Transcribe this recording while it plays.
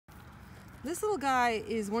This little guy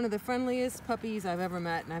is one of the friendliest puppies I've ever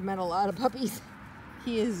met, and I've met a lot of puppies.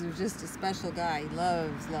 He is just a special guy. He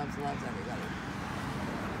loves everybody.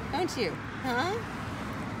 Don't you? Huh?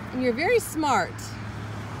 And you're very smart.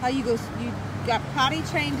 How you got potty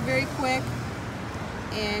trained very quick,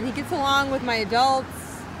 and he gets along with my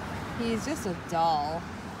adults. He's just a doll.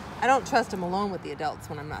 I don't trust him alone with the adults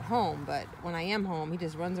when I'm not home, but when I am home, he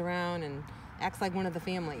just runs around and acts like one of the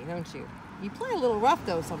family, don't you? You play a little rough,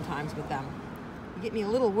 though, sometimes with them. You get me a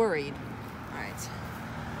little worried. All right.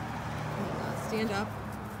 Stand up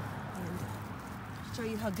and show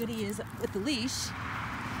you how good he is with the leash. Such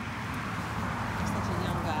a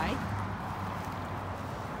young guy.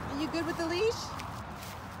 Are you good with the leash?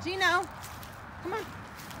 Gino, come on.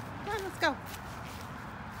 Come on, let's go.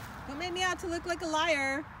 Don't make me out to look like a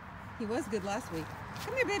liar. He was good last week.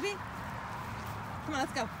 Come here, baby. Come on,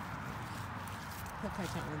 let's go. He'll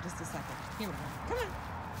catch on in just a second. Here we go. Come on.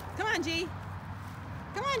 Come on, G.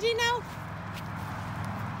 Come on, Gino.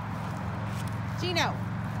 Gino.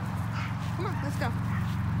 Come on, let's go.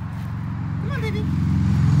 Come on, baby.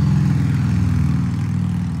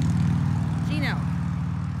 Gino.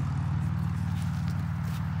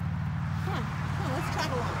 Come on, let's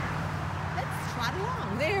trot along. Let's trot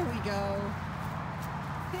along. There we go.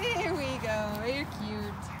 There we go. You're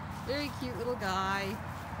cute. Very cute little guy.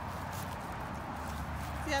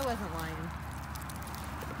 See, I wasn't lying.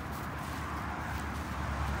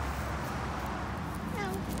 No.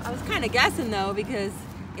 I was kind of guessing, though, because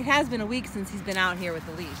it has been a week since he's been out here with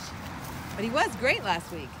the leash. But he was great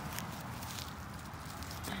last week.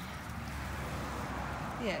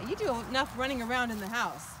 Yeah, you do enough running around in the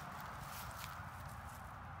house.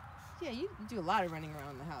 Yeah, you do a lot of running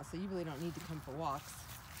around in the house, so you really don't need to come for walks.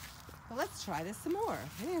 Well, let's try this some more.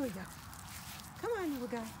 There we go. Come on, little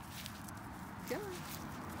guy. Come on.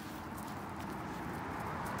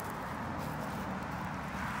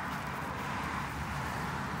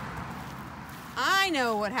 I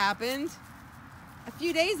know what happened. A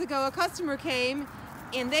few days ago, a customer came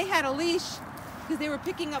and they had a leash because they were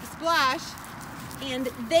picking up Splash, and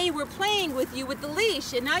they were playing with you with the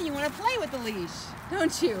leash, and now you want to play with the leash,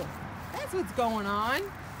 don't you? That's what's going on.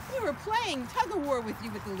 We were playing tug of war with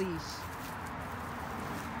you with the leash.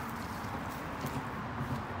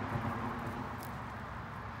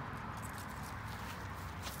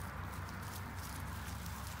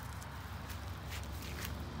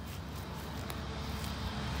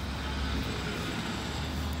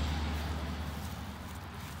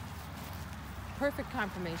 Perfect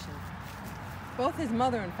confirmation. Both his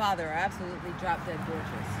mother and father are absolutely drop-dead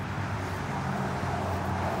gorgeous.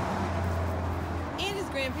 And his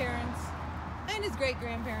grandparents. And his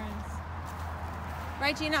great-grandparents.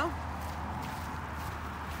 Right, Gino?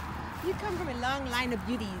 You come from a long line of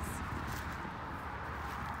beauties.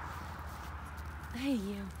 Hey,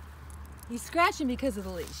 you. He's scratching because of the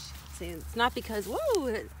leash. See, it's not because,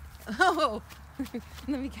 whoa! Oh!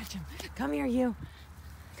 Let me catch him. Come here, you.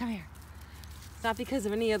 Come here. It's not because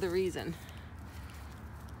of any other reason.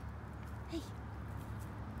 Hey.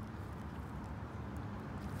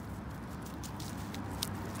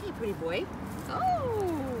 Hey, pretty boy.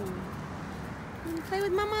 Oh. You want to play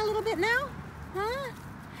with Mama a little bit now? Huh?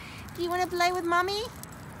 Do you want to play with Mommy?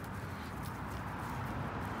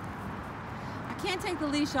 I can't take the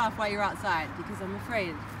leash off while you're outside because I'm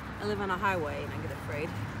afraid. I live on a highway and I get afraid.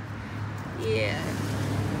 Yeah.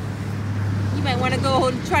 You might want to go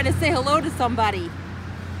and try to say hello to somebody.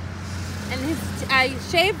 And I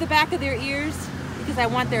shave the back of their ears because I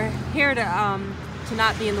want their hair to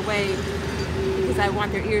not be in the way, because I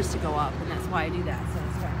want their ears to go up, and that's why I do that. So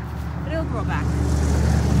it's fine. But it'll grow back.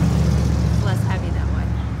 It's less heavy then.